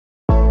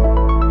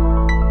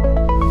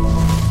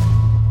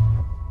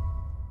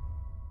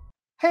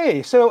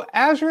Hey, so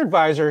Azure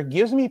Advisor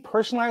gives me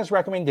personalized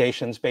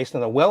recommendations based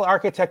on a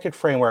well-architected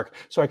framework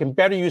so I can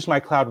better use my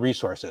cloud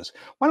resources.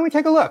 Why don't we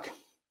take a look?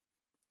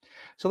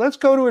 So let's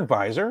go to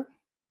Advisor,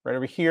 right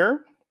over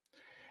here,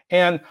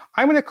 and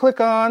I'm going to click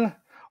on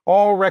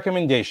All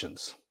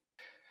Recommendations.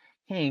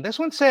 This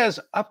one says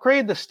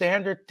upgrade the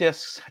standard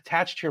disks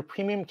attached to your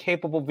premium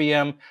capable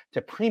VM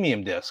to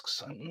premium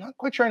disks. I'm not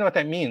quite sure I know what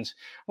that means.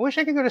 I wish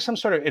I could go to some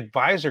sort of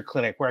advisor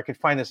clinic where I could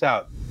find this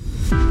out.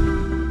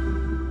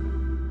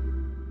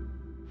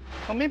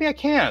 Well, maybe I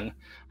can.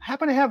 I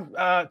happen to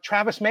have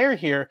Travis Mayer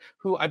here,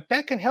 who I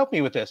bet can help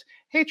me with this.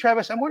 Hey,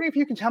 Travis, I'm wondering if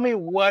you can tell me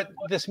what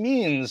this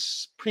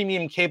means,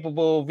 premium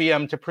capable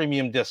VM to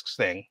premium disks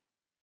thing.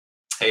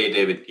 Hey,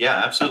 David.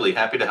 Yeah, absolutely.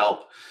 Happy to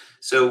help.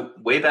 So,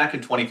 way back in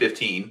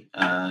 2015,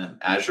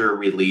 Azure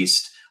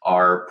released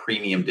our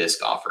premium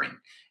disk offering.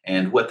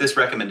 And what this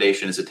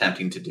recommendation is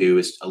attempting to do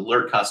is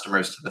alert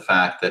customers to the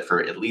fact that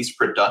for at least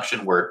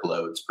production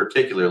workloads,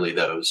 particularly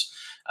those,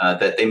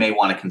 that they may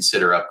want to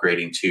consider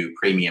upgrading to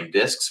premium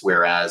disks,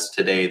 whereas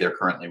today they're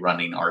currently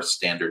running our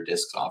standard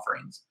disks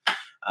offerings.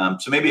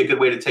 So maybe a good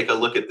way to take a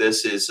look at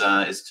this is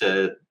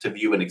to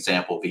view an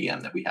example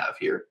VM that we have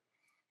here.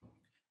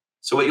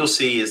 So what you'll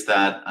see is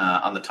that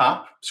on the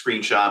top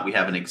screenshot, we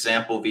have an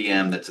example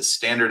VM that's a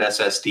standard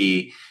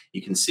SSD.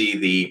 You can see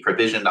the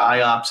provisioned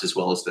IOPS as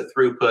well as the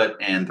throughput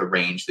and the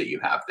range that you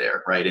have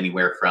there, right?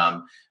 Anywhere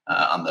from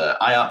on the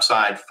IOPS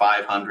side,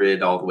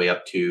 500 all the way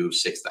up to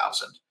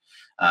 6,000.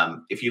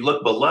 If you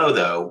look below,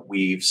 though,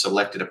 we've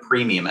selected a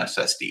premium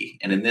SSD.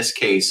 And in this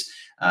case,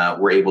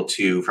 we're able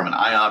to, from an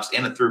IOPS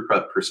and a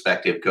throughput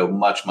perspective, go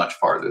much, much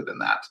farther than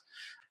that.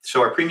 So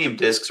our premium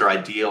disks are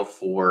ideal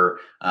for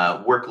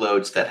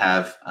workloads that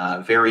have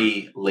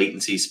very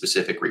latency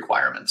specific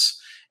requirements.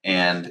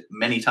 And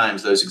many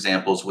times those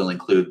examples will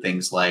include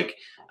things like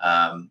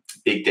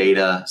big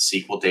data,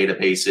 SQL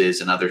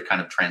databases, and other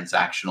kind of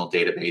transactional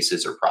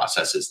databases or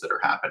processes that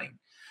are happening.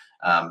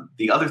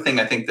 The other thing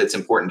I think that's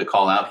important to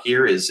call out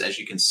here is, as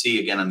you can see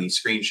again on these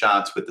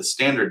screenshots with the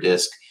standard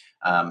disk,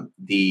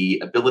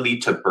 the ability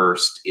to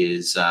burst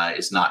is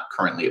not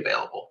currently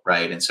available,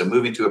 right? And so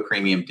moving to a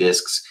premium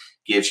disks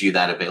gives you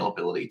that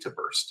availability to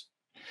burst.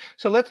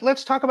 So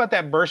let's talk about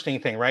that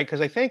bursting thing, right?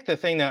 Because I think the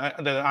thing that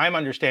I'm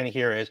understanding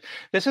here is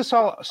this is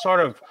sort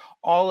of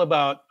all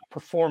about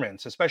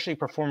performance, especially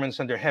performance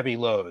under heavy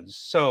loads.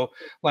 So,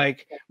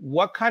 like,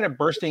 what kind of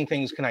bursting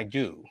things can I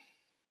do?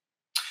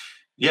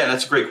 Yeah,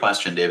 that's a great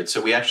question, David.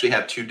 So we actually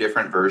have two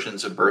different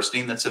versions of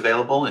bursting that's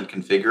available and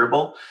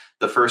configurable.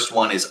 The first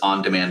one is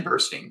on-demand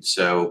bursting.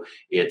 So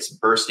it's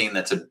bursting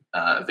that's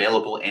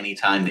available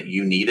anytime that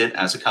you need it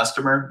as a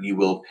customer. You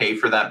will pay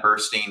for that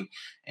bursting.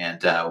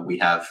 And we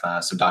have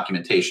some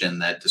documentation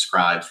that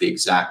describes the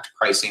exact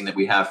pricing that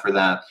we have for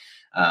that.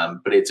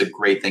 But it's a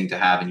great thing to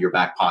have in your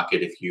back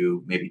pocket if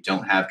you maybe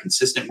don't have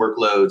consistent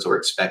workloads or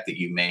expect that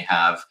you may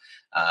have,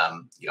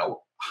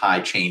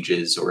 high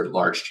changes or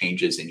large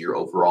changes in your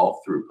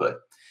overall throughput.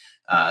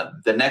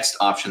 The next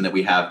option that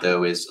we have,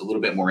 though, is a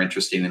little bit more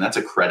interesting, and that's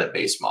a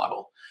credit-based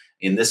model.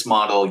 In this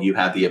model, you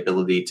have the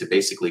ability to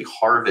basically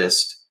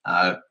harvest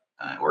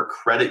or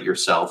credit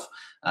yourself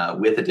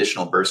with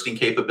additional bursting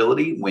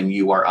capability when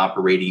you are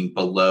operating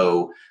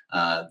below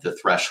the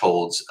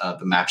thresholds,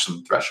 the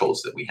maximum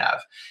thresholds that we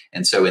have.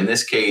 And so in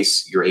this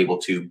case, you're able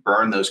to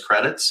burn those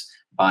credits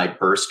by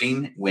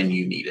bursting when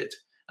you need it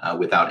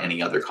without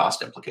any other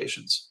cost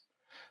implications.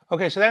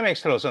 Okay, so that makes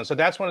total sense. So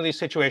that's one of these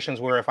situations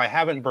where if I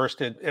haven't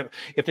bursted,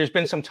 if there's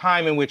been some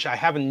time in which I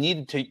haven't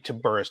needed to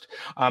burst,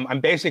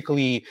 I'm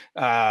basically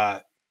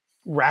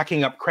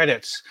racking up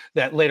credits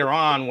that later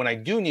on, when I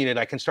do need it,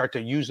 I can start to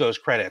use those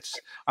credits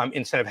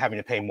instead of having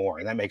to pay more.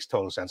 And that makes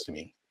total sense to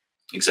me.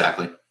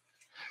 Exactly.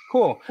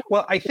 Cool.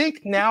 Well, I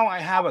think now I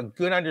have a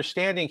good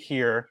understanding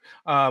here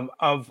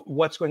of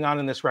what's going on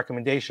in this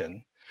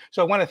recommendation.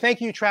 So I want to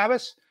thank you,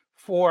 Travis,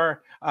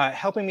 for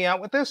helping me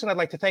out with this. And I'd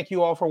like to thank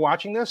you all for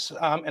watching this.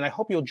 And I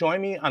hope you'll join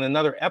me on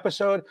another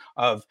episode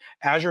of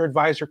Azure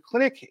Advisor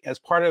Clinic as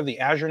part of the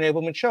Azure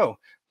Enablement Show.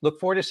 Look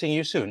forward to seeing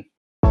you soon.